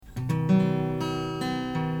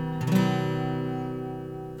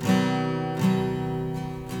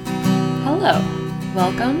Hello,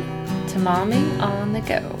 welcome to Momming on the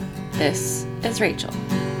Go. This is Rachel.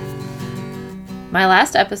 My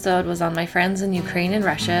last episode was on my friends in Ukraine and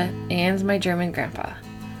Russia and my German grandpa.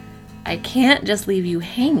 I can't just leave you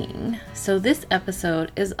hanging, so this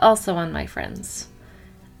episode is also on my friends.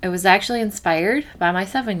 It was actually inspired by my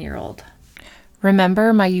 7-year-old.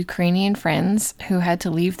 Remember my Ukrainian friends who had to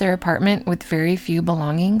leave their apartment with very few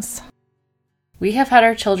belongings? We have had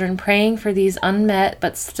our children praying for these unmet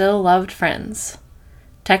but still loved friends.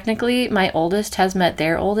 Technically, my oldest has met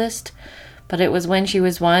their oldest, but it was when she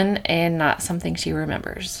was 1 and not something she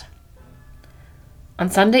remembers. On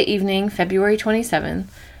Sunday evening, February 27,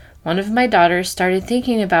 one of my daughters started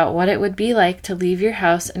thinking about what it would be like to leave your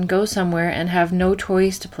house and go somewhere and have no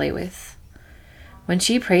toys to play with. When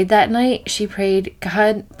she prayed that night, she prayed,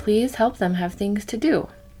 "God, please help them have things to do."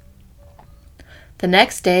 The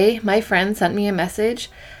next day, my friend sent me a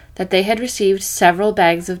message that they had received several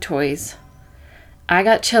bags of toys. I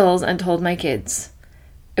got chills and told my kids.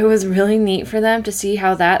 It was really neat for them to see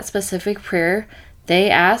how that specific prayer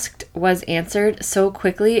they asked was answered so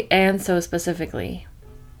quickly and so specifically.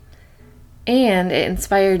 And it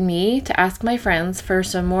inspired me to ask my friends for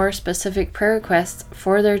some more specific prayer requests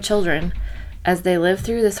for their children as they live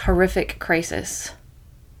through this horrific crisis.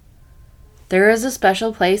 There is a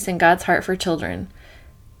special place in God's heart for children.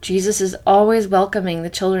 Jesus is always welcoming the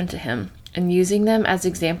children to him and using them as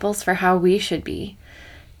examples for how we should be.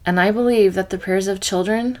 And I believe that the prayers of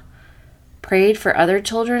children prayed for other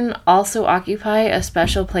children also occupy a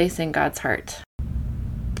special place in God's heart.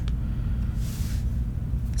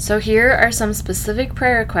 So here are some specific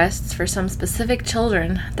prayer requests for some specific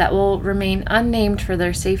children that will remain unnamed for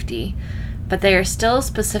their safety, but they are still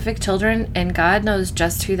specific children and God knows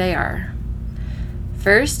just who they are.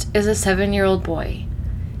 First is a 7-year-old boy.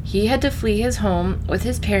 He had to flee his home with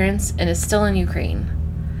his parents and is still in Ukraine.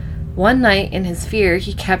 One night, in his fear,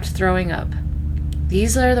 he kept throwing up.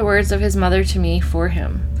 These are the words of his mother to me for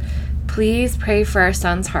him. Please pray for our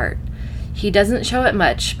son's heart. He doesn't show it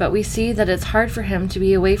much, but we see that it's hard for him to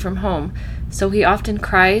be away from home, so he often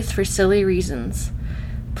cries for silly reasons.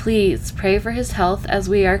 Please pray for his health as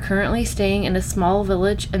we are currently staying in a small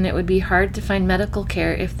village and it would be hard to find medical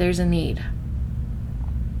care if there's a need.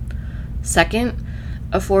 Second,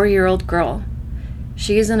 a 4-year-old girl.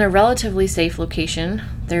 She is in a relatively safe location.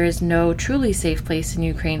 There is no truly safe place in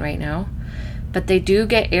Ukraine right now, but they do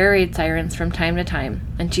get air raid sirens from time to time,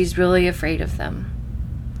 and she's really afraid of them.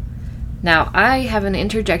 Now, I have an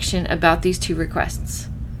interjection about these two requests.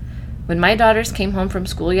 When my daughters came home from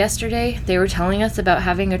school yesterday, they were telling us about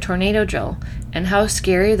having a tornado drill and how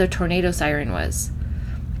scary the tornado siren was.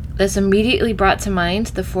 This immediately brought to mind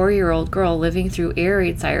the 4-year-old girl living through air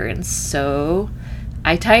raid sirens, so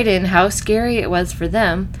I tied in how scary it was for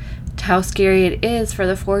them to how scary it is for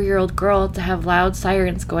the 4-year-old girl to have loud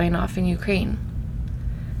sirens going off in Ukraine.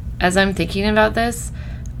 As I'm thinking about this,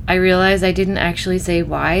 I realize I didn't actually say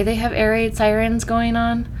why they have air raid sirens going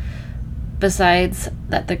on, besides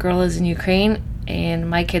that the girl is in Ukraine and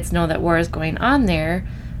my kids know that war is going on there,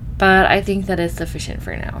 but I think that is sufficient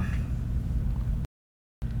for now.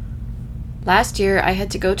 Last year, I had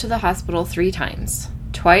to go to the hospital 3 times.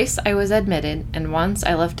 Twice I was admitted, and once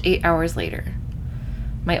I left 8 hours later.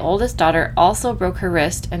 My oldest daughter also broke her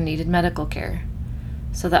wrist and needed medical care.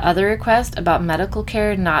 So the other request about medical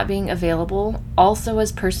care not being available also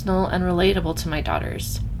was personal and relatable to my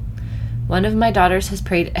daughters. One of my daughters has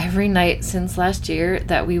prayed every night since last year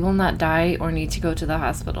that we will not die or need to go to the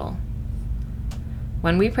hospital.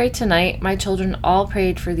 When we prayed tonight, my children all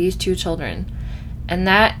prayed for these 2 children, and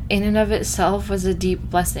that in and of itself was a deep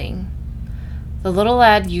blessing. The little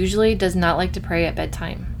lad usually does not like to pray at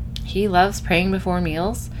bedtime. He loves praying before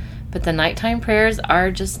meals, but the nighttime prayers are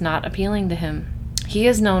just not appealing to him. He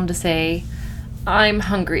is known to say, "I'm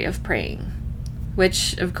hungry of praying,"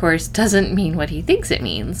 which of course doesn't mean what he thinks it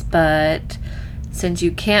means, but since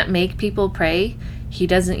you can't make people pray, he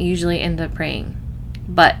doesn't usually end up praying.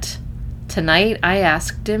 But tonight I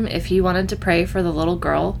asked him if he wanted to pray for the little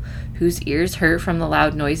girl whose ears hurt from the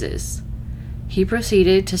loud noises. He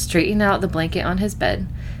proceeded to straighten out the blanket on his bed.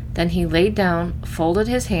 Then he laid down, folded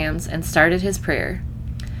his hands, and started his prayer.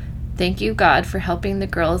 Thank you, God, for helping the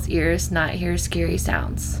girl's ears not hear scary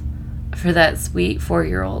sounds. For that sweet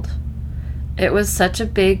 4-year-old. It was such a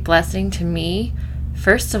big blessing to me,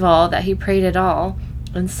 first of all, that he prayed at all,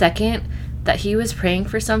 and second, that he was praying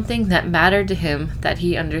for something that mattered to him that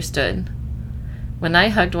he understood. When I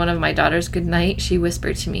hugged one of my daughters goodnight, she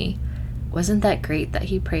whispered to me, "Wasn't that great that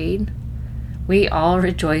he prayed?" We all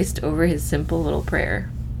rejoiced over his simple little prayer.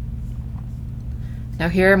 Now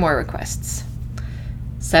here are more requests.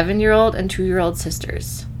 7-year-old and 2-year-old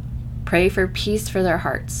sisters. Pray for peace for their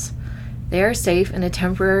hearts. They are safe in a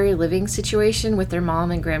temporary living situation with their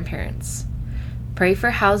mom and grandparents. Pray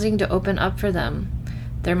for housing to open up for them.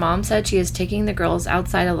 Their mom said she is taking the girls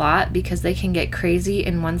outside a lot because they can get crazy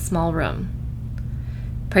in one small room.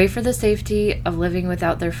 Pray for the safety of living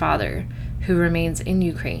without their father, who remains in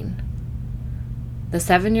Ukraine. The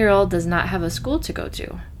 7-year-old does not have a school to go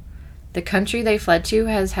to. The country they fled to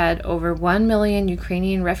has had over 1 million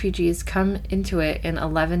Ukrainian refugees come into it in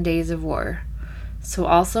 11 days of war. So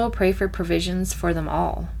also pray for provisions for them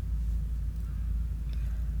all.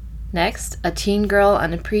 Next, a teen girl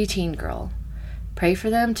and a preteen girl. Pray for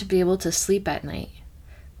them to be able to sleep at night.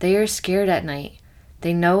 They are scared at night.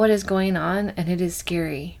 They know what is going on, and it is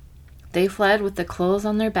scary. They fled with the clothes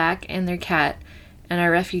on their back and their cat, and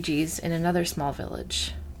are refugees in another small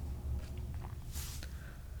village.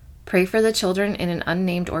 Pray for the children in an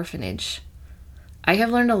unnamed orphanage. I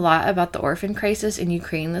have learned a lot about the orphan crisis in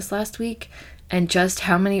Ukraine this last week, and just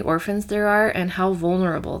how many orphans there are and how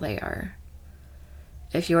vulnerable they are.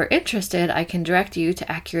 If you are interested, I can direct you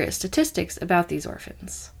to accurate statistics about these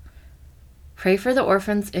orphans. Pray for the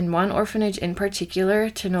orphans in one orphanage in particular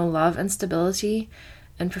to know love and stability,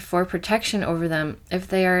 and for protection over them if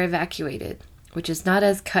they are evacuated, which is not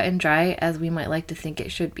as cut and dry as we might like to think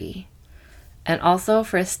it should be, and also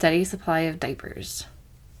for a steady supply of diapers.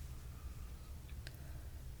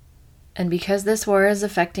 And because this war is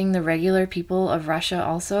affecting the regular people of Russia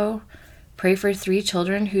also, pray for 3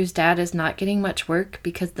 children whose dad is not getting much work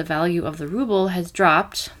because the value of the ruble has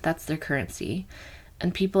dropped, that's their currency,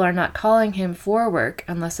 and people are not calling him for work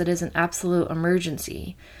unless it is an absolute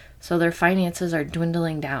emergency, so their finances are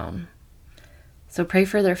dwindling down. So pray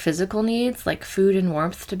for their physical needs, like food and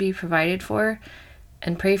warmth, to be provided for,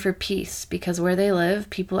 and pray for peace, because where they live,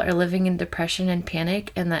 people are living in depression and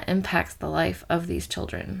panic, and that impacts the life of these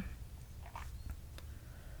children.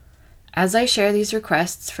 As I share these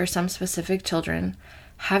requests for some specific children,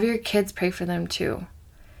 have your kids pray for them too.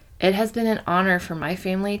 It has been an honor for my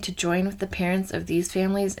family to join with the parents of these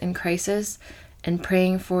families in crisis and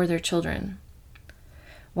praying for their children.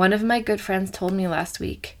 One of my good friends told me last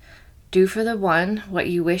week, "Do for the one what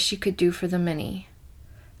you wish you could do for the many."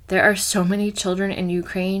 There are so many children in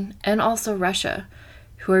Ukraine and also Russia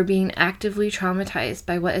who are being actively traumatized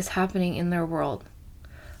by what is happening in their world.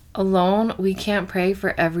 Alone, we can't pray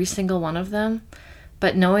for every single one of them,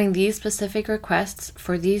 but knowing these specific requests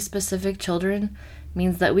for these specific children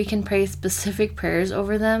means that we can pray specific prayers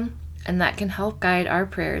over them, and that can help guide our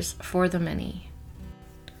prayers for the many.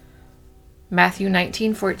 Matthew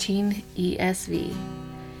 19:14 ESV.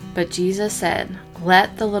 But Jesus said,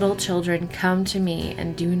 "Let the little children come to me,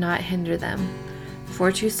 and do not hinder them,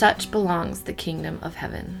 for to such belongs the kingdom of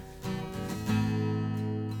heaven."